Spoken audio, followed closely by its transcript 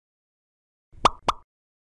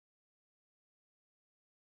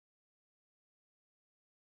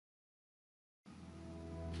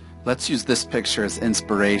Let's use this picture as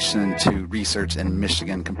inspiration to research in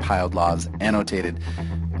Michigan compiled laws annotated.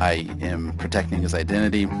 I am protecting his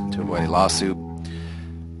identity to avoid a lawsuit.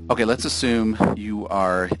 Okay, let's assume you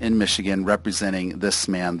are in Michigan representing this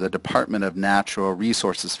man. The Department of Natural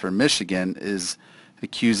Resources for Michigan is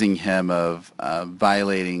accusing him of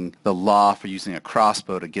violating the law for using a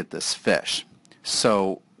crossbow to get this fish.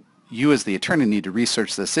 So you as the attorney need to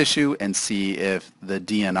research this issue and see if the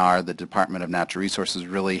DNR, the Department of Natural Resources,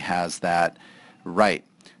 really has that right.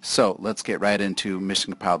 So let's get right into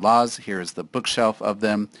Michigan compiled laws. Here is the bookshelf of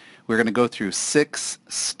them. We're going to go through 6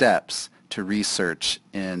 steps to research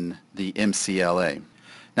in the MCLA.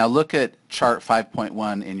 Now look at chart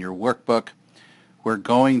 5.1 in your workbook. We're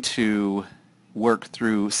going to work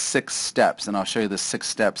through 6 steps, and I'll show you the 6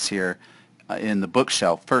 steps here in the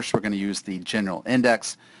bookshelf. First, we're going to use the general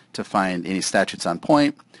index to find any statutes on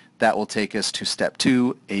point. That will take us to step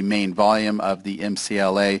 2, a main volume of the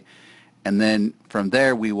MCLA, and then from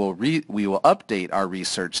there we will update our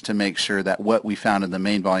research to make sure that what we found in the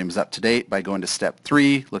main volume is up to date by going to step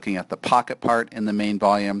 3, looking at the pocket part in the main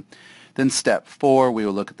volume. Then step 4, we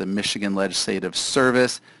will look at the Michigan Legislative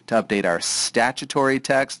Service to update our statutory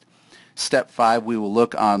text. Step 5, we will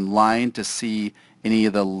look online to see any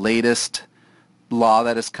of the latest law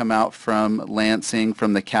that has come out from Lansing,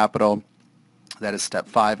 from the Capitol. That is step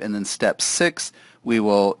 5. And then step 6, we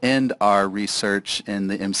will end our research in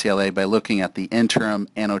the MCLA by looking at the interim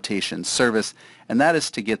annotation service, and that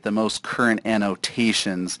is to get the most current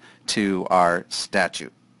annotations to our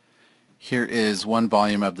statute. Here is one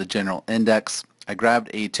volume of the general index. I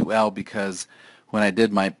grabbed A2L because when I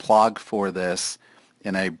did my plog for this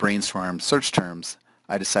and I brainstormed search terms,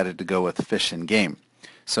 I decided to go with fish and game.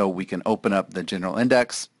 So we can open up the general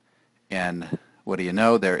index, and what do you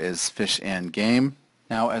know, there is fish and game.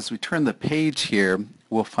 Now as we turn the page here,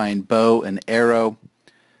 we'll find bow and arrow,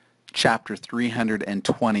 chapter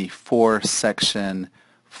 324, section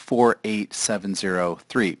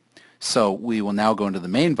 48703. So we will now go into the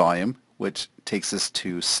main volume, which takes us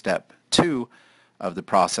to step 2 of the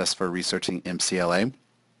process for researching MCLA.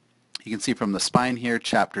 You can see from the spine here,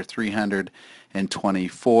 chapter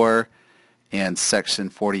 324 and section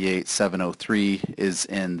 48703 is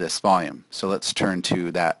in this volume. So let's turn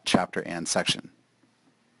to that chapter and section.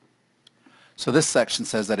 So this section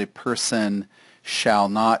says that a person shall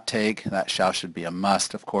not take, that shall should be a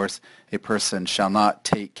must, of course, a person shall not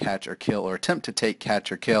take, catch, or kill, or attempt to take,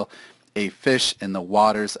 catch, or kill a fish in the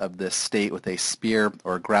waters of this state with a spear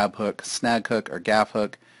or grab hook, snag hook, or gaff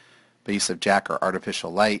hook by use of jack or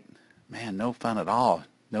artificial light. Man, no fun at all.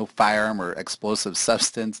 No firearm or explosive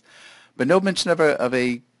substance, but no mention of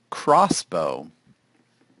a crossbow.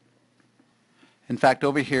 In fact,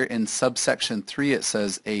 over here in subsection 3 it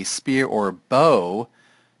says a spear or bow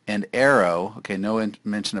and arrow, okay, no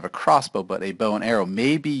mention of a crossbow, but a bow and arrow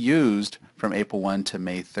may be used from April 1 to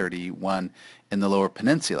May 31 in the Lower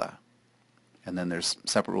Peninsula. And then there's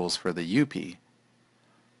separate rules for the UP.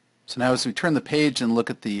 So now as we turn the page and look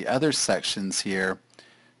at the other sections here,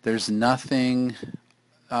 there's nothing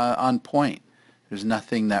on point. There's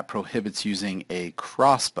nothing that prohibits using a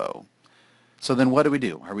crossbow. So then what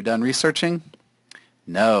do? Are we done researching?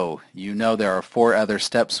 No. You know there are 4 other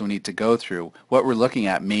steps we need to go through. What we're looking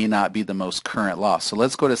at may not be the most current law. So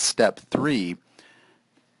let's go to step 3.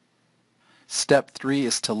 Step 3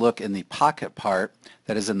 is to look in the pocket part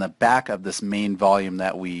that is in the back of this main volume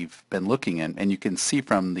that we've been looking in. And you can see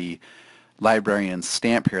from the librarian's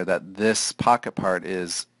stamp here that this pocket part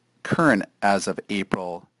is current as of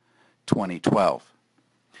April 2012.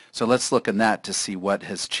 So let's look in that to see what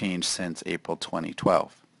has changed since April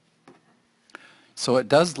 2012. So it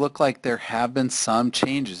does look like there have been some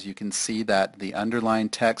changes. You can see that the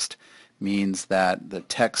underlined text means that the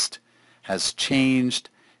text has changed.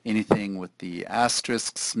 Anything with the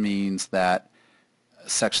asterisks means that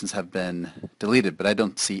sections have been deleted, but I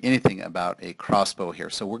don't see anything about a crossbow here.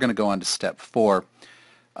 So we're going to go on to step 4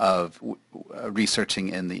 of researching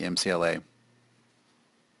in the MCLA.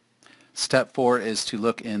 Step 4 is to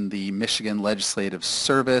look in the Michigan Legislative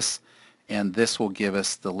Service, and this will give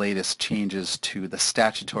us the latest changes to the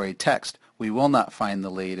statutory text. We will not find the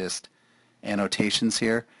latest annotations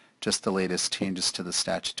here, just the latest changes to the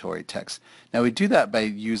statutory text. Now we do that by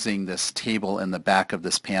using this table in the back of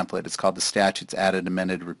this pamphlet. It's called the Statutes Added,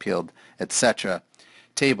 Amended, Repealed, etc.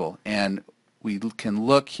 table, and we can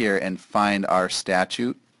look here and find our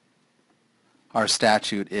statute. Our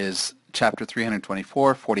statute is Chapter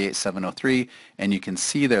 324, 48703, and you can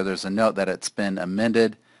see there's a note that it's been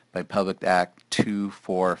amended by Public Act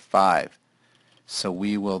 245. So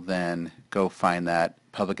we will then go find that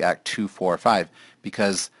Public Act 245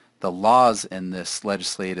 because the laws in this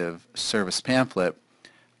legislative service pamphlet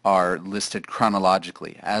are listed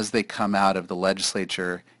chronologically. As they come out of the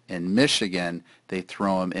legislature in Michigan, they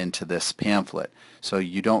throw them into this pamphlet. So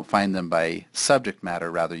you don't find them by subject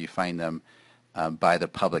matter, rather you find them by the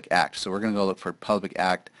Public Act. So we're going to go look for Public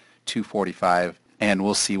Act 245, and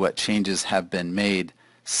we'll see what changes have been made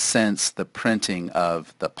since the printing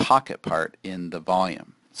of the pocket part in the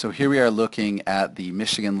volume. So here we are looking at the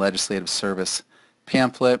Michigan Legislative Service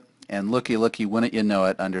pamphlet, and looky, wouldn't you know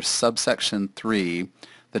it, under subsection 3,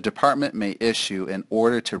 the department may issue an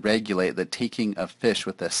order to regulate the taking of fish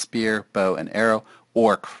with a spear, bow, and arrow,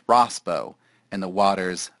 or crossbow in the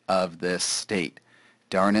waters of this state.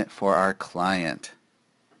 Darn it for our client.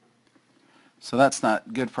 So that's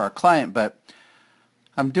not good for our client, but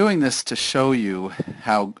I'm doing this to show you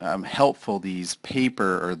how helpful these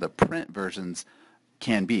paper or the print versions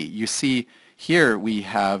can be. You see here we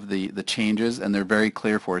have the changes, and they're very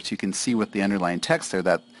clear for us. You can see with the underlying text there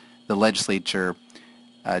that the legislature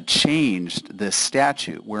changed this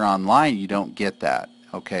statute. Where online you don't get that.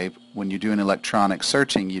 Okay, when you're doing electronic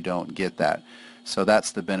searching you don't get that. So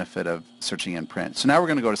that's the benefit of searching in print. So now we're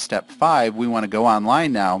going to go to step 5. We want to go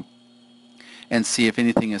online now and see if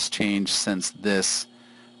anything has changed since this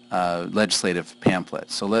legislative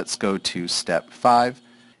pamphlet. So let's go to step 5,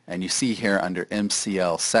 and you see here under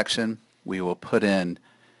MCL section we will put in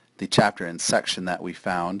the chapter and section that we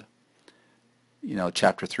found. You know,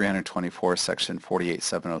 chapter 324, section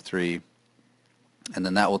 48703, and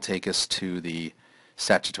then that will take us to the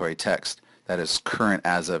statutory text that is current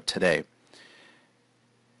as of today.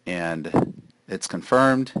 And it's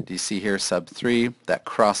confirmed. Do you see here, sub 3, that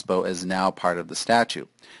crossbow is now part of the statute.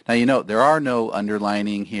 Now you note there are no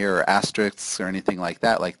underlining here or asterisks or anything like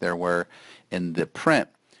that like there were in the print.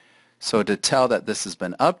 So to tell that this has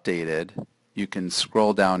been updated, you can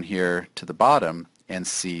scroll down here to the bottom and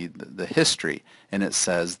see the history, and it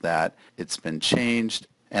says that it's been changed,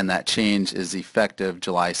 and that change is effective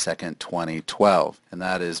July 2nd, 2012, and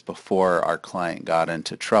that is before our client got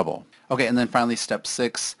into trouble. Okay, and then finally step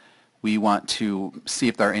 6, we want to see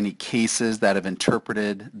if there are any cases that have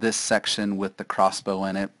interpreted this section with the crossbow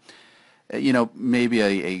in it. You know, maybe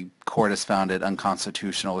a court has found it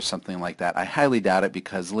unconstitutional or something like that. I highly doubt it,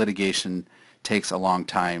 because litigation takes a long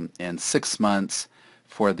time, and 6 months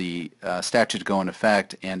for the statute to go into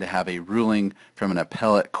effect and to have a ruling from an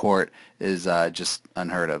appellate court is just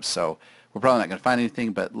unheard of. So we're probably not going to find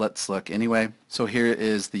anything, but let's look anyway. So here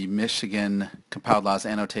is the Michigan Compiled Laws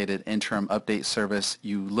Annotated Interim Update Service.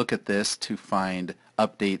 You look at this to find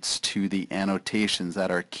updates to the annotations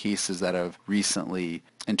that are cases that have recently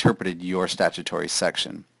interpreted your statutory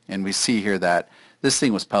section. And we see here that this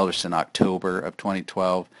thing was published in October of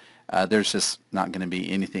 2012. There's just not going to be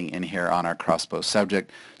anything in here on our crossbow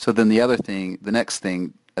subject. So then the next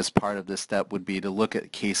thing as part of this step would be to look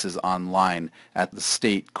at cases online at the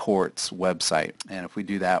state court's website. And if we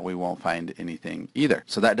do that, we won't find anything either.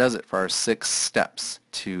 So that does it for our 6 steps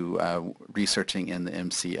to researching in the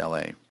MCLA.